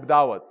gossip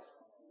dawats.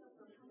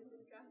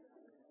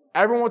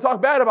 Everyone would talk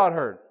bad about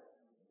her.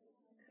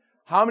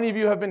 How many of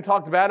you have been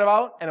talked bad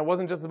about, and it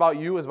wasn't just about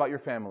you, it was about your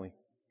family?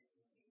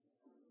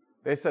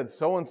 They said,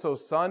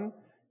 so-and-so's son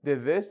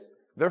did this.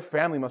 Their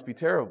family must be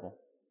terrible.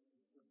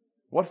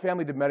 What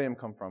family did Maryam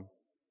come from?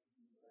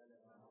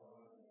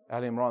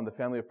 Al-Imran, the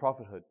family of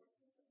prophethood.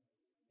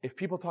 If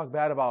people talk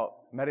bad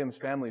about Maryam's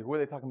family, who are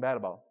they talking bad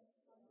about?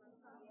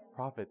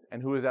 Prophets.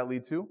 And who does that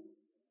lead to?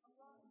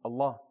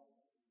 Allah.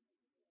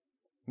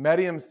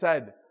 Maryam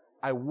said,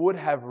 I would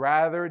have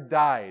rather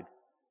died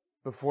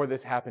before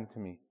this happened to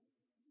me.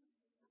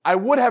 I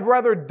would have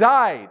rather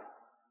died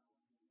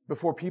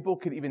before people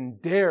could even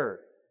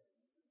dare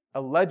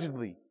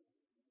allegedly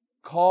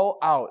call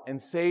out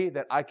and say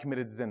that I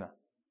committed zina.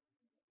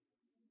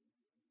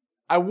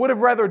 I would have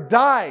rather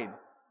died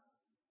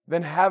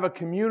than have a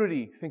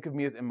community think of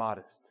me as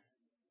immodest.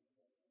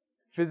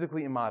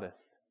 Physically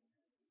immodest.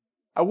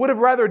 I would have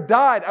rather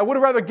died. I would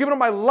have rather given up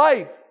my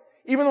life,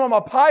 even though I'm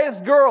a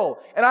pious girl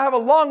and I have a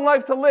long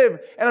life to live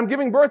and I'm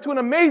giving birth to an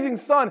amazing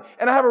son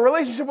and I have a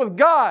relationship with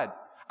God.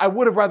 I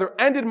would have rather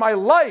ended my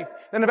life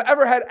than have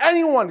ever had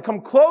anyone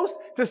come close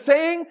to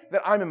saying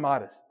that I'm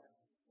immodest.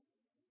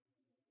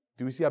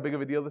 Do we see how big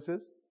of a deal this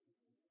is?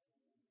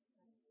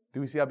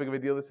 Do we see how big of a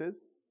deal this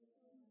is?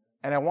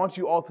 And I want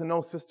you all to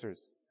know,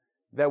 sisters,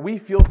 that we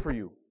feel for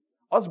you.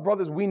 Us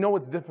brothers, we know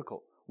it's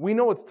difficult. We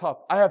know it's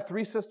tough. I have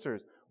 3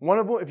 sisters. One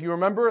of them, if you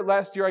remember,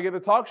 last year I gave a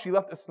talk, she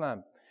left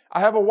Islam.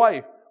 I have a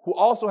wife who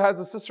also has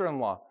a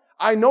sister-in-law.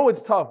 I know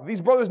it's tough.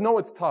 These brothers know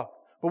it's tough.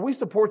 But we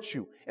support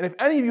you. And if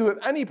any of you have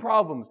any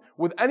problems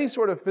with any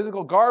sort of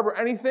physical garb or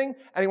anything,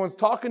 anyone's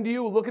talking to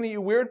you, looking at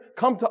you weird,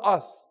 come to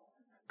us.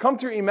 Come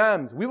to your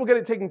imams. We will get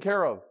it taken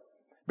care of.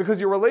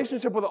 Because your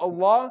relationship with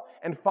Allah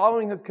and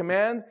following His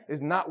commands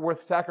is not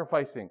worth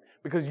sacrificing.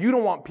 Because you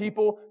don't want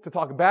people to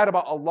talk bad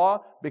about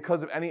Allah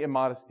because of any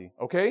immodesty.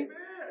 Okay?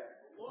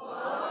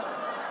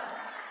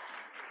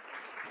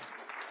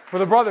 For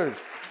the brothers.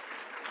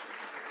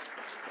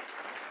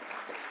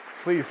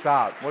 Please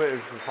stop. What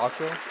is this, talk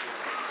show?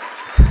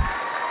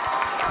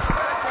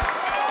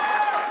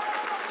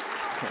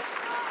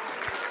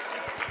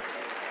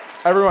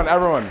 Everyone.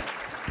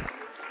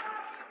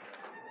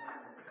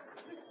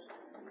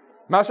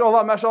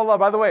 MashaAllah, MashaAllah.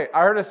 By the way,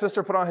 I heard a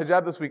sister put on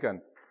hijab this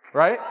weekend.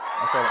 Right?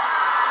 Okay.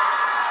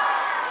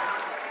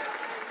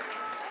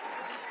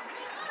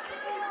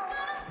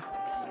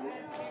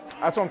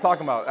 That's what I'm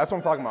talking about. That's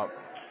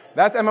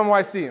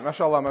MMYC.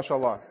 MashaAllah,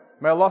 MashaAllah.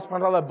 May Allah subhanahu wa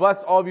ta'ala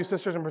bless all of you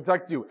sisters and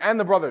protect you. And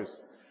the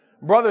brothers.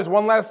 Brothers,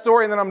 one last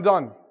story and then I'm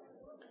done.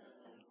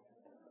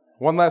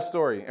 One last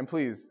story. And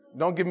please,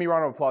 don't give me a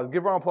round of applause.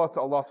 Give a round of applause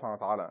to Allah subhanahu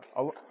wa ta'ala.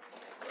 Allah.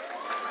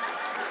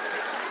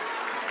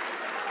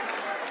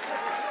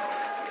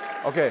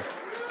 Okay.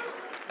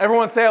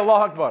 Everyone say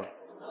Allahu Akbar.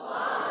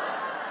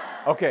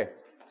 Okay.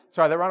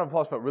 Sorry, that round of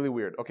applause felt really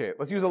weird. Okay,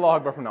 let's use Allahu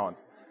Akbar from now on.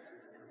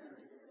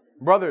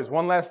 Brothers,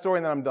 one last story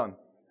and then I'm done.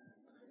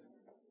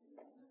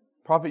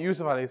 Prophet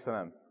Yusuf alayhi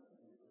salam.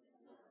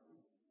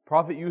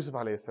 Prophet Yusuf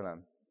alayhi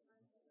salam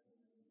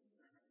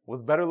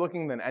was better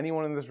looking than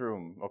anyone in this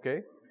room,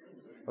 okay?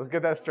 Let's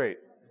get that straight.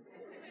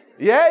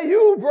 Yeah,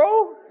 you,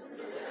 bro.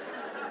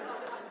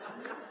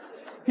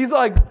 He's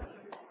like,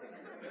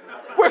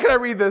 where can I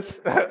read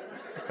this?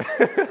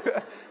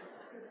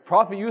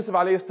 Prophet Yusuf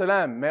alayhi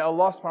salam, may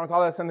Allah subhanahu wa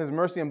ta'ala send His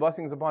mercy and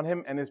blessings upon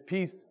him and His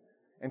peace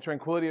and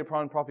tranquility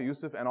upon Prophet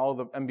Yusuf and all of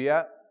the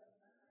Anbiya,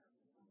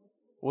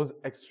 was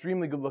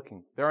extremely good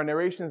looking. There are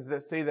narrations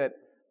that say that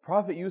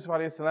Prophet Yusuf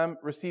alayhi salam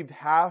received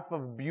half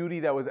of beauty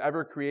that was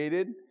ever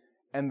created,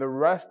 and the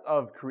rest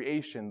of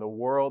creation, the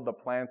world, the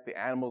plants, the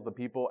animals, the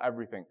people,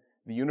 everything,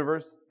 the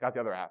universe, got the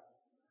other half.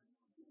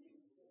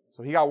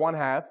 So he got one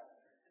half,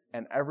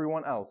 and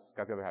everyone else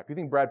got the other half. You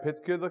think Brad Pitt's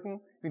good looking? You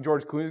think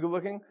George Clooney's good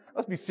looking?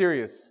 Let's be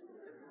serious.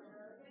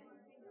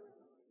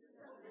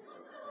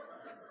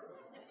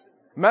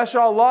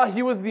 MashaAllah,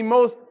 he was the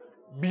most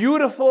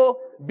beautiful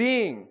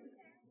being.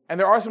 And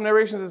there are some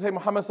narrations that say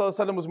Muhammad sallallahu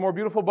alaihi wasallam was more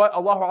beautiful, but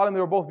Allahu alam, they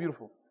were both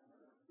beautiful.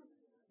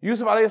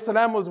 Yusuf alayhi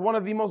salam was one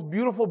of the most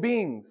beautiful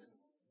beings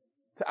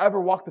to ever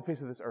walk the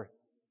face of this earth.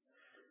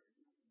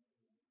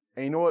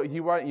 And you know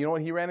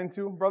what he ran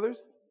into,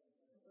 brothers?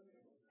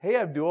 Hey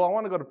Abdul, I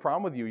want to go to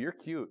prom with you. You're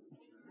cute.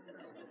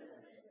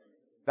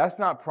 That's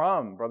not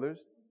prom,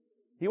 brothers.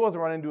 He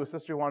wasn't running into a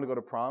sister who wanted to go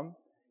to prom.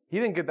 He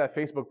didn't get that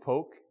Facebook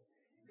poke.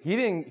 He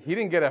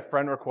didn't get a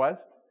friend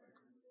request.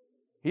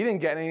 He didn't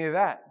get any of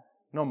that.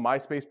 No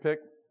MySpace pic.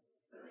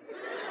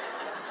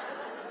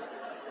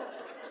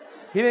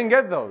 He didn't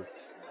get those.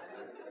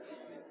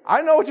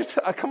 I know what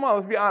you're come on,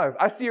 let's be honest.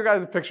 I see your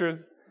guys'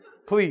 pictures.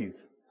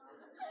 Please.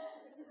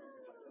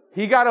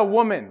 He got a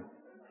woman.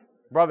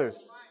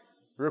 Brothers,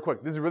 real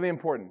quick, this is really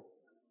important.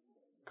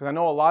 Because I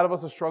know a lot of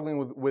us are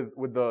struggling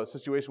with the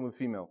situation with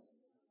females.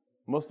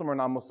 Muslim or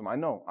non-Muslim. I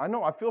know,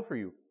 I feel for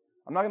you.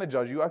 I'm not going to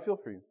judge you, I feel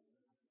for you.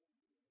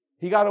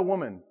 He got a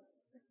woman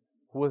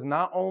who was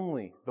not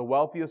only the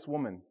wealthiest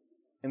woman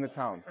in the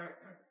town.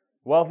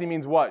 Wealthy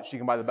means what? She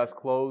can buy the best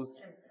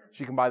clothes.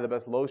 She can buy the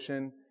best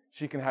lotion.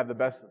 She can have the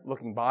best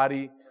looking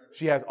body.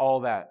 She has all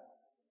that.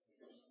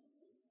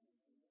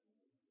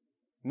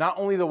 Not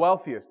only the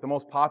wealthiest, the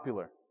most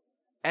popular.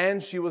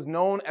 And she was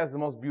known as the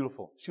most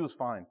beautiful. She was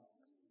fine.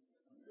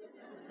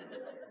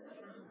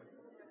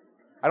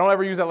 I don't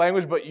ever use that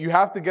language, but you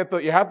have to get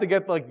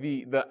like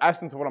the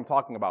essence of what I'm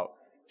talking about.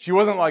 She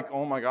wasn't like,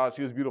 oh my God,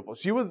 she was beautiful.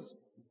 She was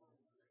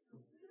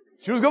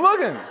good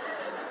looking.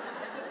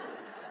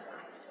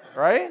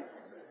 Right?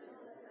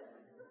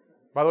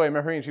 By the way,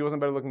 Mehreen, she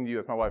wasn't better looking than you.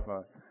 That's my wife.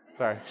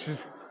 Sorry.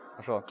 She's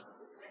going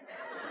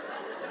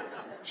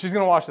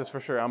to watch this for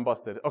sure. I'm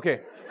busted.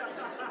 Okay.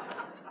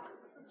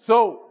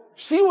 So,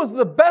 she was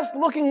the best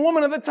looking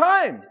woman of the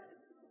time.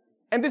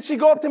 And did she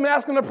go up to him and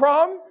ask him to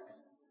prom?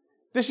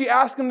 Did she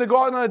ask him to go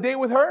out on a date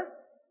with her?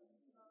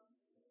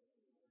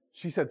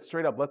 She said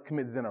straight up, let's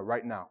commit zina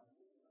right now.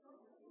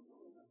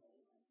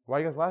 Why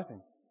are you guys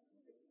laughing?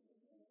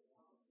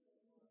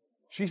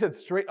 She said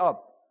straight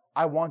up,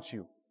 I want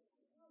you.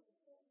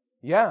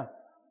 Yeah.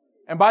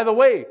 And by the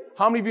way,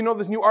 how many of you know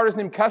this new artist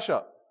named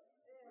Kesha?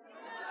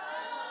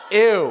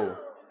 Ew.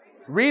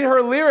 Read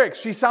her lyrics.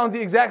 She sounds the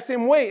exact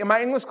same way. In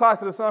my English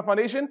class at the Sunnah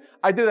Foundation,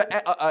 I did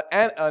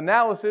an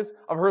analysis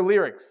of her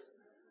lyrics.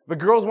 The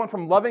girls went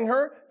from loving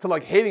her to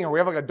like hating her. We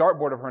have like a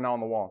dartboard of her now on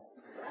the wall.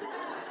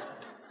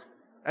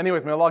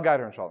 Anyways, may Allah guide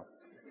her, inshallah.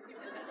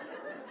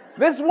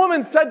 This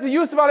woman said to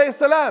Yusuf alayhi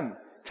salam,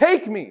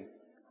 take me.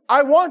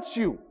 I want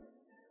you.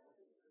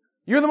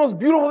 You're the most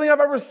beautiful thing I've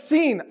ever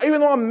seen.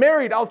 Even though I'm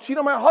married, I'll cheat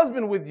on my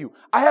husband with you.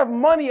 I have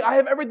money. I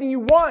have everything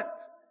you want.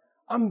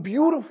 I'm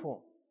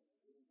beautiful.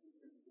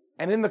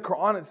 And in the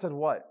Quran it said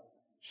what?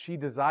 She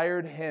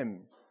desired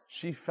him.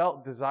 She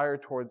felt desire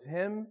towards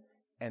him,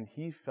 and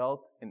he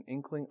felt an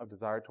inkling of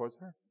desire towards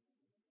her.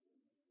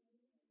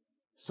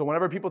 So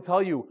whenever people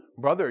tell you,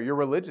 brother, you're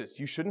religious,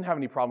 you shouldn't have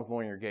any problems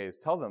lowering your gaze,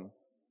 tell them,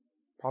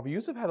 Prophet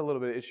Yusuf had a little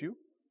bit of issue.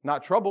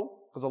 Not trouble,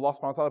 because Allah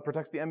subhanahu wa ta'ala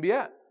protects the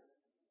Anbiya.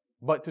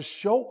 But to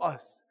show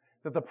us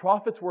that the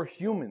prophets were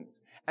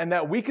humans and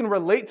that we can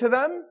relate to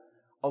them,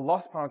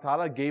 Allah subhanahu wa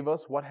ta'ala gave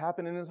us what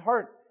happened in his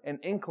heart, an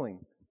inkling,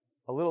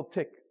 a little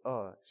tick.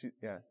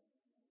 Yeah.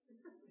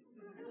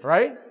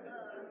 Right?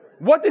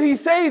 What did he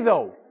say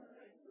though?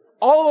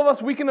 All of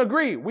us, we can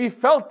agree. We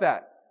felt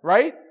that,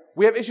 right?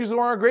 We have issues with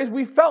our grades.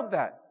 We felt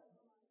that.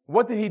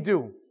 What did he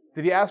do?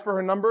 Did he ask for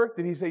her number?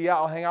 Did he say, yeah,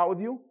 I'll hang out with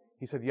you?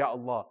 He said, Ya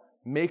Allah,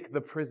 make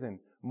the prison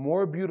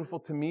more beautiful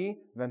to me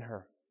than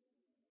her.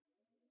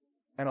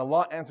 And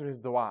Allah answered his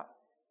dua.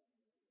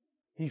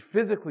 He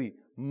physically,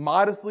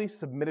 modestly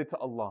submitted to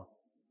Allah.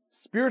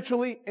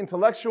 Spiritually,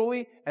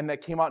 intellectually, and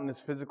that came out in his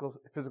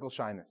physical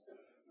shyness.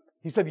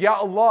 He said, Ya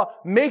Allah,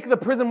 make the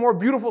prison more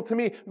beautiful to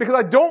me because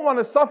I don't want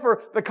to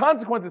suffer the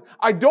consequences.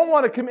 I don't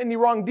want to commit any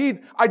wrong deeds.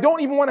 I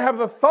don't even want to have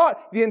the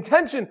thought, the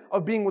intention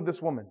of being with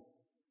this woman.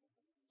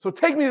 So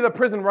take me to the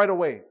prison right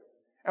away.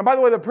 And by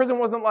the way, the prison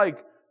wasn't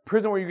like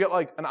prison where you get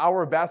like an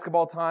hour of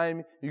basketball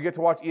time, you get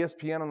to watch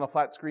ESPN on the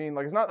flat screen.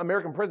 Like, it's not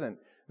American prison.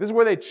 This is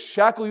where they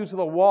shackle you to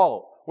the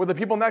wall, where the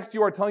people next to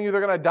you are telling you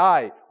they're going to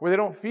die, where they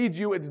don't feed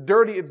you, it's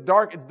dirty, it's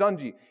dark, it's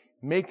dungy.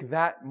 Make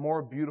that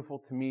more beautiful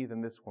to me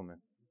than this woman.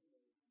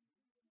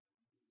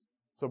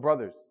 So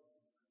brothers,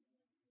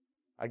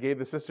 I gave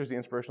the sisters the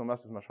inspirational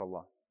message,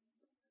 mashallah.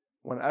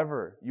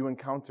 Whenever you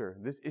encounter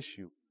this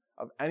issue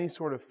of any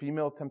sort of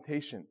female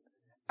temptation,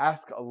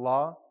 ask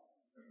Allah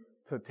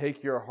to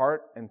take your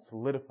heart and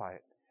solidify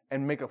it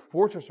and make a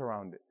fortress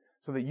around it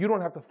so that you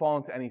don't have to fall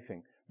into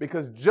anything.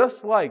 Because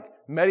just like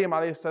Maryam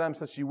alayhi salam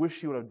said she wished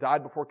she would have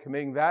died before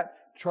committing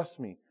that, trust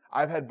me,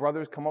 I've had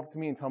brothers come up to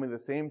me and tell me the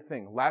same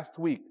thing. Last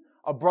week,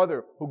 a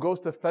brother who goes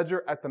to Fajr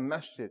at the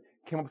masjid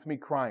came up to me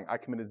crying, I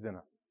committed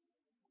zina.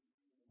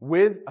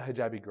 With a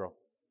hijabi girl.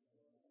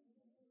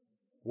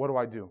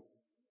 What do?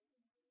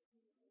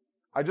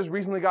 I just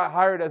recently got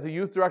hired as a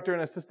youth director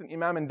and assistant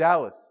imam in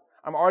Dallas.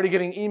 I'm already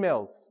getting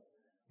emails.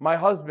 My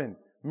husband,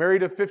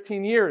 married of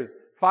 15 years,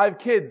 5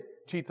 kids,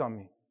 cheats on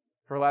me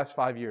for the last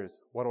 5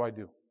 years. What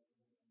do?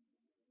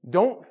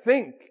 Don't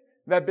think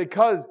that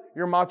because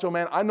you're macho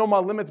man, I know my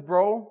limits,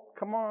 bro.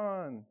 Come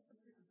on.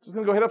 Just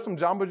gonna go hit up some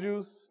Jamba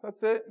Juice.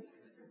 That's it.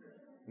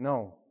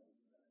 No.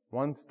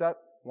 One step,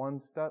 one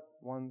step,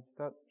 one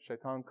step.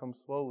 Shaitan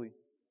comes slowly.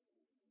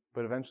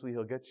 But eventually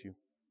he'll get you.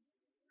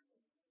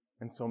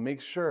 And so make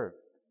sure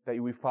that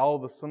we follow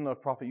the sunnah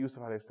of Prophet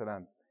Yusuf alayhi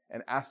salam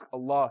and ask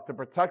Allah to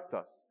protect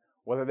us,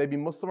 whether they be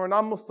Muslim or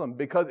non-Muslim,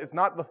 because it's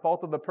not the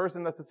fault of the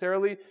person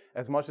necessarily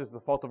as much as the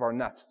fault of our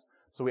nafs.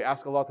 So we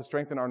ask Allah to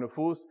strengthen our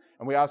nufus,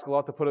 and we ask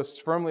Allah to put us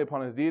firmly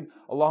upon His deed.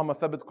 Allahumma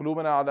thabbit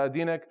qulubana ala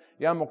dinik,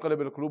 ya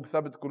muqallib al-qulub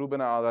thabbit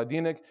qulubana ala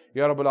dinik,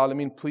 ya Rabbal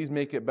Alameen. Please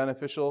make it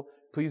beneficial.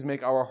 Please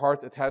make our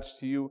hearts attached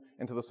to you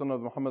and to the sunnah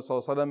of Muhammad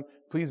sallallahu alaihi wasallam.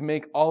 Please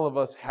make all of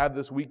us have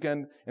this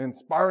weekend, an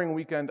inspiring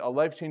weekend, a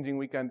life-changing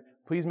weekend.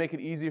 Please make it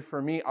easy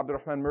for me,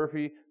 AbdelRahman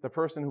Murphy, the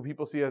person who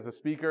people see as a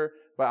speaker,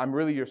 but I'm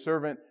really your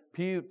servant.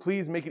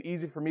 Please make it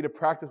easy for me to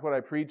practice what I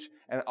preach,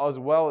 and as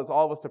well as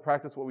all of us to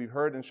practice what we've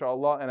heard,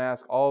 inshallah, and I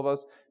ask all of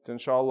us to,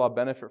 inshallah,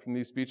 benefit from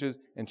these speeches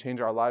and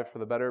change our lives for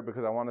the better,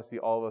 because I want to see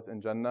all of us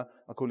in Jannah.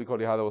 أقول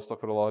قولي هذا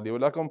واستغفر الله لي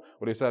ولكم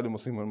ولسائر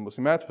المسلمين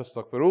والمسلمات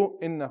فاستغفروه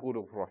إنه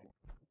غفور رحيم.